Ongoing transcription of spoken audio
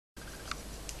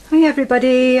Hi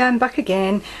everybody, I'm back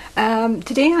again.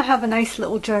 Today I have a nice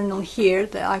little journal here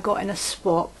that I got in a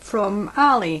swap from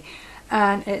Ali,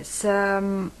 and it's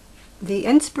the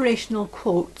Inspirational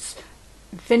Quotes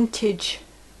Vintage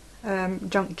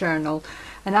Junk Journal,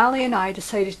 and Ali and I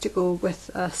decided to go with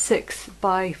a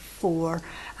 6x4,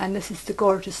 and this is the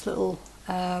gorgeous little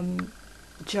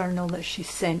journal that she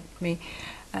sent me.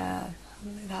 Look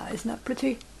at that, isn't that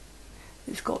pretty?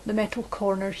 It's got the metal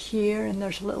corner here, and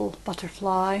there's a little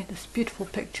butterfly, this beautiful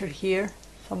picture here,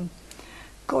 some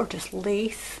gorgeous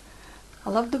lace. I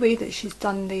love the way that she's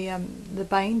done the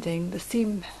binding, the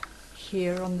seam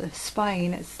here on the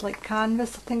spine. It's like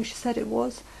canvas, I think she said it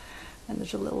was, and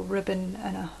there's a little ribbon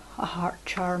and a heart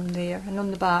charm there, and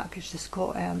on the back it's just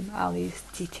got Ali's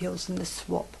details in the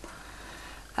swap.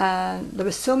 And there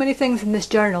was so many things in this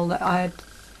journal that I had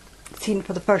seen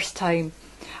for the first time.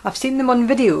 I've seen them on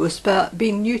videos, but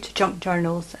being new to junk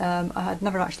journals, I had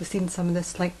never actually seen some of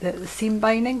this, like the seam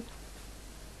binding.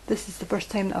 This is the first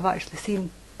time that I've actually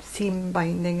seen seam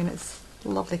binding, and it's a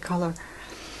lovely colour.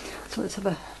 So let's have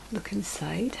a look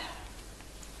inside.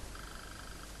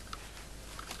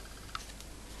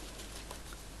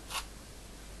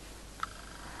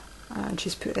 And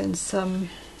she's put in some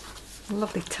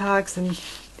lovely tags and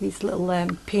these little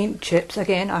paint chips.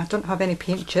 Again, I don't have any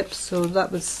paint chips, so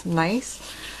that was nice.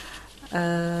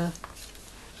 A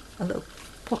little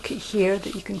pocket here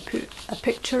that you can put a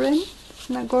picture in.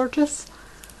 Isn't that gorgeous?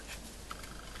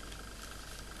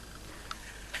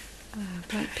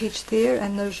 Blank page there,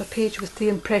 and there's a page with the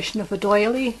impression of a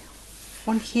doily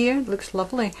on here. It looks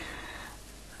lovely.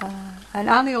 And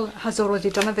Annie has already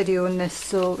done a video on this,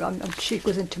 so she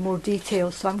goes into more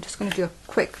detail, so I'm just going to do a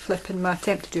quick flip in my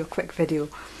attempt to do a quick video.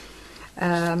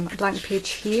 A blank page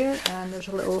here, and there's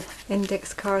a little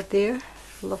index card there.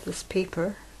 Love this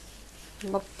paper,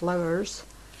 love flowers.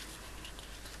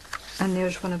 And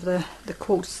there's one of the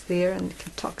quotes there, and you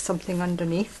can tuck something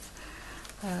underneath.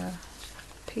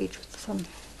 Page with some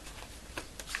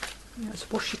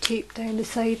washi tape down the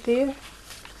side there,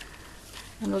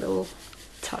 and a little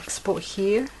tuck spot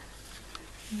here.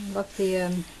 I love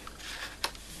the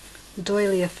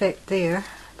doily effect there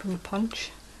from the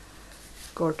punch.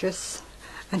 Gorgeous.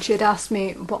 And she had asked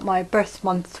me what my birth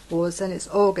month was, and it's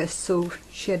August, so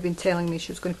she had been telling me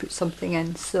she was going to put something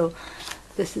in. So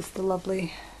this is the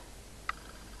lovely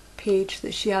page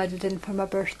that she added in for my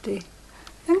birthday.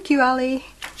 Thank you, Ali.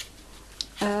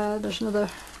 There's another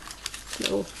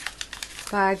little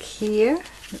bag here.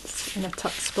 It's in a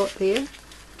tuck spot there.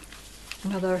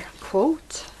 Another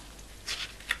quote.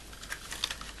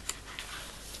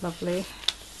 Lovely.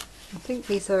 I think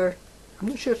these are, I'm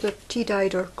not sure if they're tea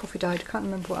dyed or coffee dyed. I can't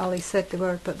remember what Ali said they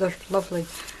were, but they're lovely.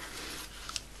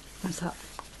 There's that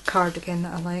card again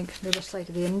that I like. The other side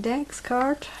of the index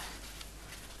card.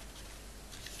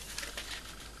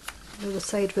 The other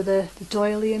side with the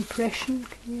doily impression.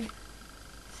 Can you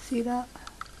see that?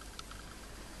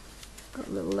 Got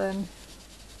a little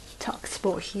tuck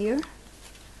spot here.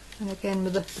 And again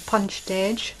with the punched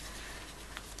edge.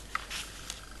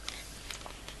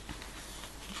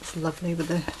 It's lovely with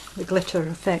the glitter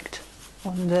effect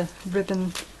on the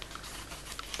ribbon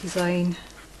design.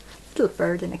 Little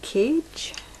bird in a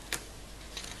cage.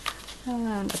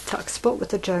 And a tuck spot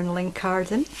with a journaling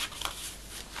card in.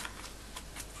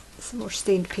 Some more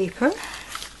stained paper.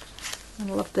 And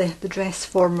I love the dress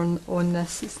form on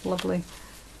this, it's lovely.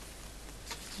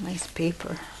 Nice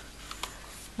paper.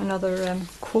 Another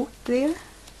quote there.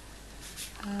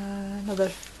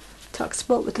 Another tuck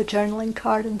spot with a journaling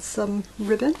card and some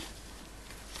ribbon.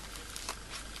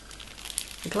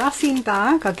 A glassine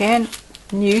bag, again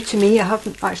new to me, I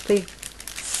haven't actually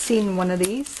seen one of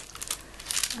these.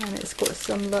 And it's got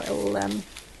some little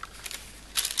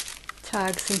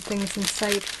tags and things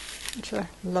inside, which are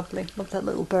lovely. Love that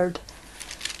little bird.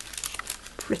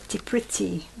 Pretty,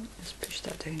 pretty. Let's push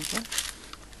that down a bit.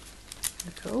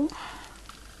 There we go.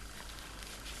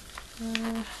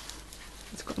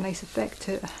 It's got a nice effect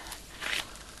to it.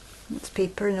 It's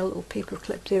paper and a little paper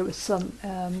clip there with some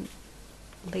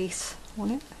lace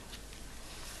on it.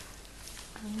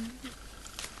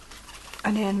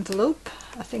 An envelope.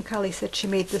 I think Ali said she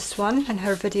made this one in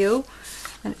her video,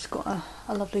 and it's got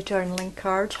a lovely journaling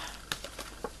card.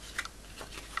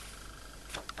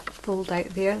 Fold out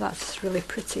there, that's really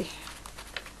pretty.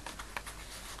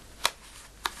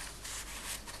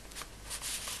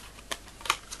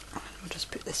 I'll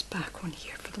just put this back on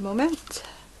here for the moment.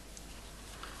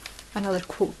 Another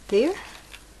quote there.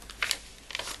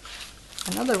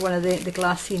 Another one of the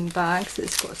glassine bags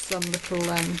that's got some little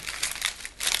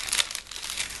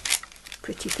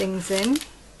pretty things in.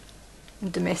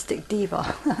 And Domestic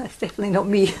Diva. That's definitely not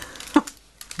me.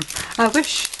 I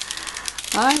wish.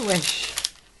 I wish.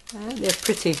 They're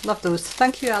pretty. Love those.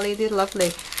 Thank you, Ali. They're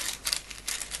lovely.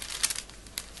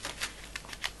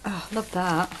 Oh, love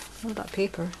that. Love that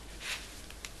paper.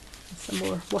 Some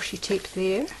more washi tape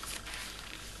there.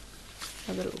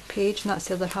 Another little page, and that's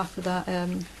the other half of that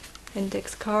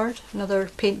index card. Another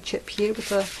paint chip here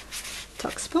with a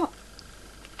tuck spot.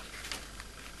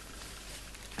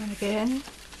 And again,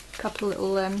 a couple of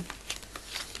little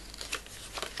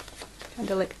kind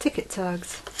of like ticket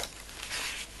tags.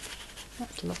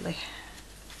 That's lovely.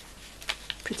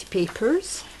 Pretty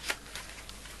papers.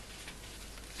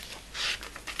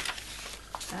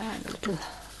 And a little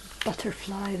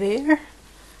butterfly there.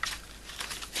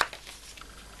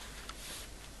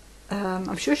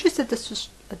 I'm sure she said this was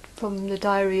from the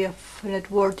diary of an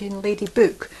Edwardian lady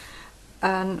book,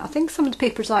 and I think some of the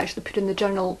papers I actually put in the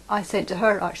journal I sent to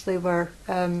her actually were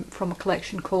from a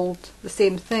collection called The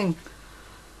Same Thing,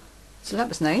 so that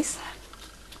was nice.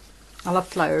 I love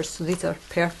flowers, so these are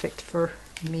perfect for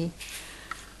me.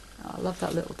 I love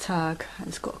that little tag, and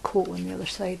it's got a quote on the other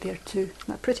side there too. Isn't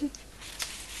that pretty?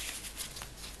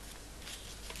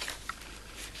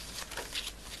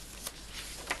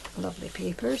 Lovely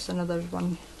papers. Another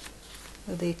one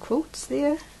of the quotes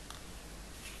there.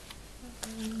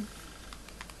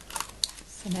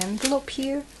 It's an envelope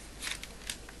here.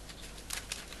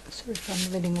 Sorry if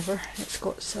I'm leaning over. It's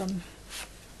got some,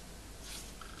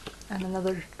 and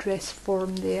another dress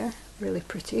form there. Really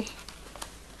pretty.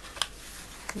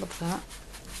 Love that.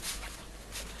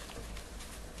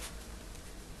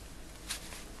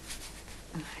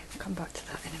 I'll come back to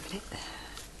that in a minute.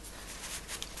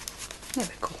 There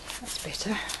we go, that's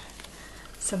better.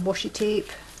 Some washi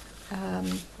tape,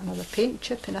 another paint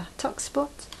chip in a tuck spot.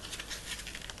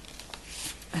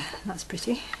 That's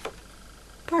pretty.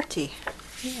 Party,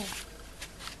 yeah.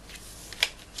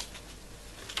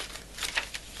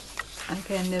 And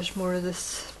again, there's more of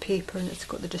this paper, and it's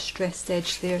got the distressed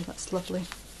edge there. That's lovely.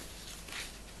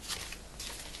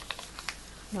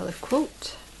 Another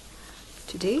quote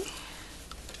today.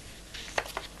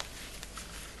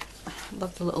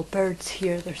 Love the little birds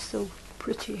here, they're so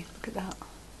pretty. Look at that.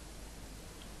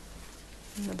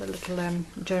 Another little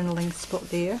journaling spot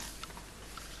there.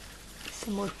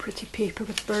 Some more pretty paper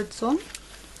with birds on.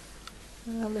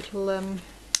 A little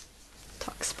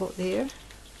tuck spot there.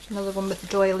 Another one with a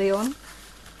doily on.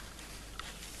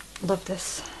 Love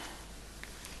this.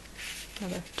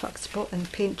 Another tuck spot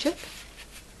and paint chip.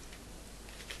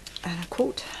 And a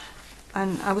quote.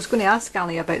 And I was going to ask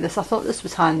Ali about this. I thought this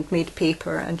was handmade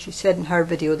paper, and she said in her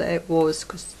video that it was,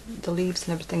 because the leaves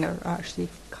and everything are actually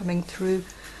coming through.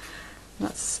 And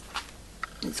it's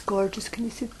gorgeous. Can you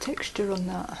see the texture on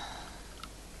that?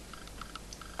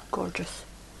 Gorgeous.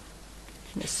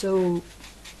 And it's so,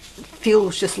 it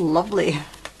feels just lovely.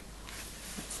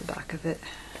 That's the back of it.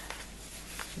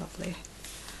 Lovely.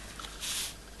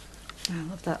 I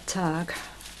love that tag.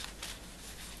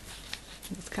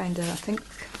 It's kind of, I think,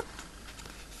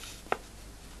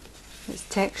 it's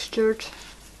textured.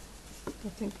 I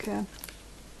think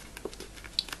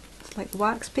it's like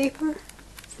wax paper.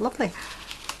 It's lovely.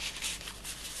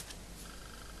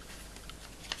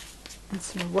 And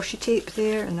some washi tape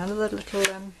there, and another little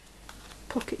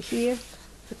pocket here,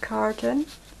 the card in.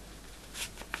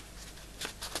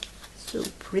 So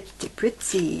pretty,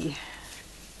 pretty.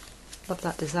 Love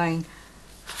that design.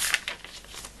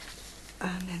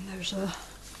 And then there's a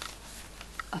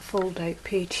fold out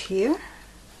page here.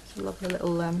 It's a lovely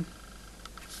little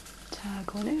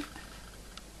tag on it.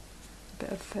 A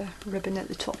bit of ribbon at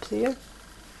the top there.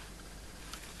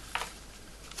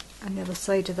 And the other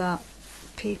side of that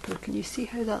paper, can you see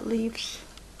how that leaves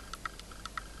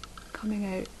coming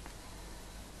out?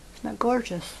 Isn't that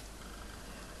gorgeous?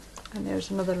 And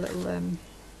there's another little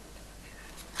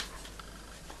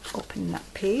open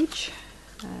that page,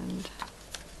 and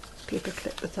paper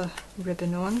clip with a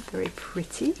ribbon on, very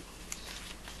pretty.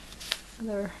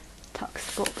 Another tuck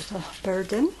spot with a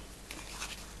bird in.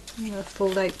 Another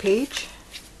fold out page,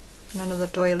 and another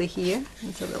doily here.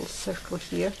 There's a little circle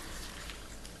here.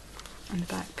 And the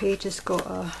back page has got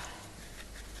a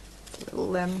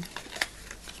little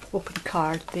open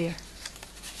card there.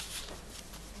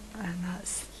 And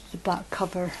that's the back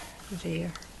cover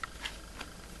there.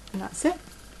 And that's it.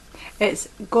 It's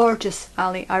gorgeous,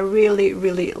 Ali. I really,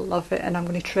 really love it, and I'm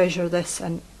going to treasure this,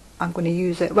 and I'm going to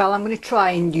use it. Well, I'm going to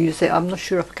try and use it. I'm not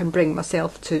sure if I can bring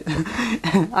myself to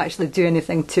actually do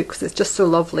anything to it, because it's just so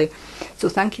lovely. So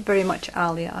thank you very much,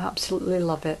 Ali. I absolutely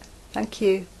love it. Thank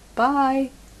you.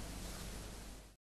 Bye.